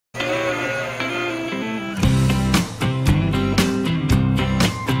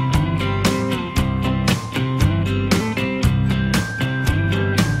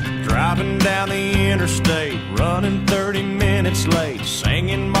interstate, running 30 minutes late,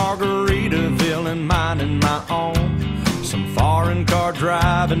 singing Margaritaville and minding my own. Some foreign car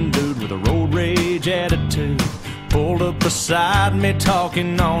driving dude with a road rage attitude pulled up beside me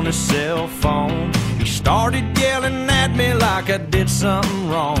talking on his cell phone. He started yelling at me like I did something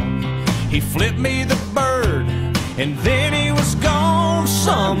wrong. He flipped me the bird and then he was gone.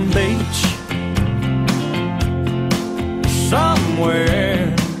 Some beach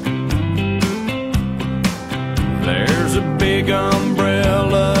somewhere, there's a big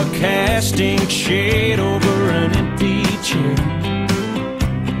umbrella casting shade over an empty chair.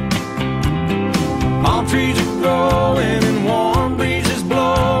 Palm trees are growing and warm breezes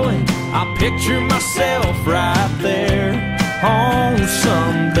blowing. I picture myself right there on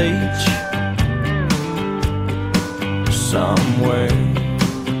some beach somewhere.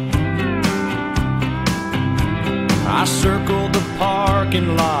 I circled the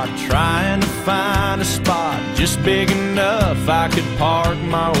parking lot trying to find a spot just big enough I could park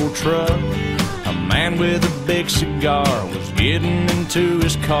my old truck. A man with a big cigar was getting into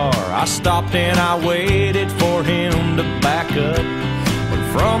his car. I stopped and I waited for him to back up. But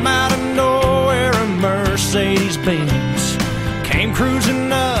from out of nowhere a Mercedes-Benz came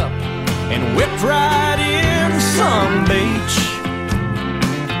cruising up and whipped right in. Some beach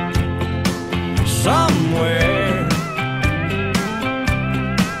somewhere,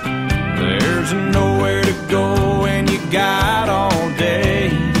 there's nowhere to go and you got all day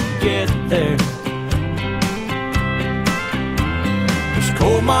to get there. There's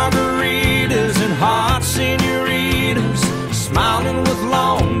cold margaritas and hot senoritas smiling with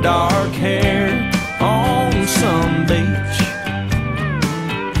long dark hair on some beach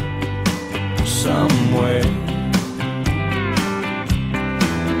somewhere.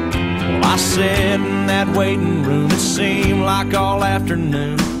 Well, I sat in that waiting room, it seemed like all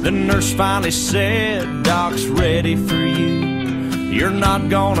afternoon. The nurse finally said, "Doc's ready for you. You're not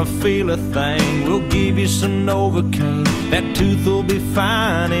gonna feel a thing. We'll give you some Novocaine. That tooth will be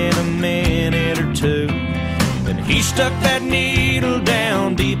fine in a minute or two." Then he stuck that needle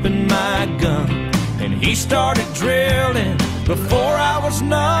down deep in my gum and he started drilling before I was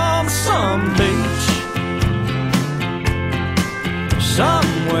numb. Some beach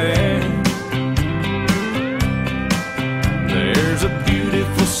somewhere, there's a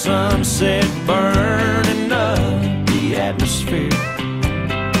beautiful sunset burning up the atmosphere.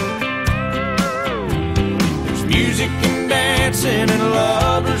 There's music and dancing and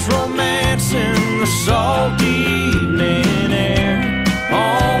lovers romancing the salty evening air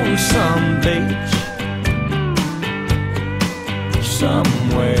on some beach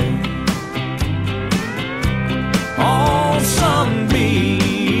somewhere. On some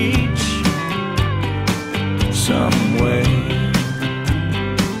beach somewhere.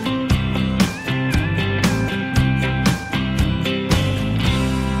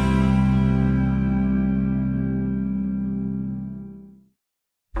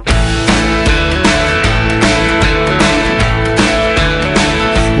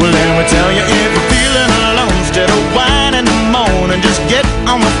 Well, let me tell you, if you're feeling alone, instead of whining and moaning, just get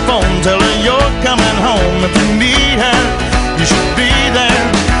on the phone, tell her you're coming home. If you need her, you should be there.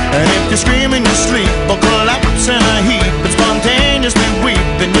 And if you scream in your sleep or collapse in a heap and spontaneously weep,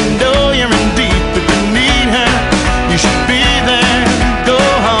 then you know you're in deep. If you need her, you should be there. Go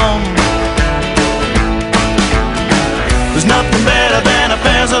home. There's nothing better than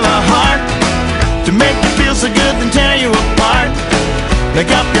affairs of the heart to make you feel so good and tear you apart.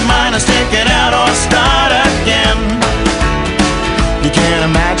 Make up your mind and stick it out or start again. You can't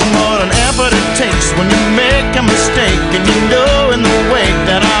imagine what an effort it takes when you make a mistake and you know in the wake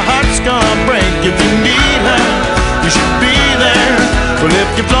that our heart's gonna break. If you need her, you should be there. Well, if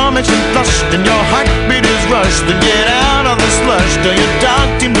your floor makes you flush and your heartbeat is rushed, then get out of the slush, tell your dog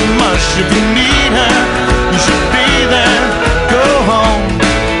team to mush. If you need her, you should be there. Go home.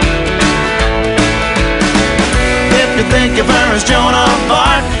 If you think of her as Joan of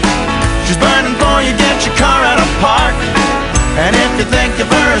Arc, she's burning for you, get your car out of park. And if you think of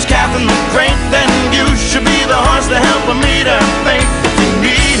her as Catherine the Great, then you should be the horse to help her meet her fate. If you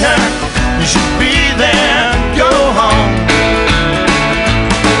need her, you should be there. Go home.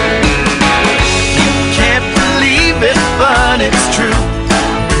 You can't believe it, but it's true.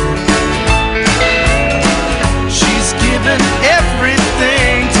 She's given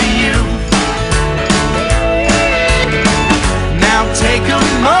everything to you. Now take a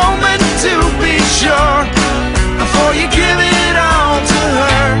moment to be sure before you give it all to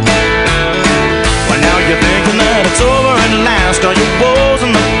her. Well, now you're thinking that it's over at last, all your woes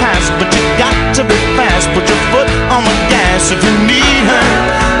in the past, but you got to be fast. Put your foot on the gas. If you need her,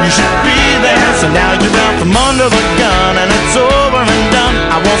 you should be there. So now you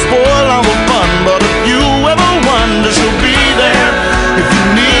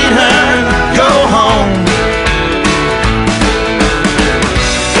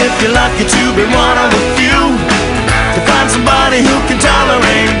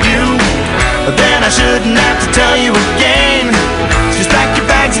shouldn't have to tell you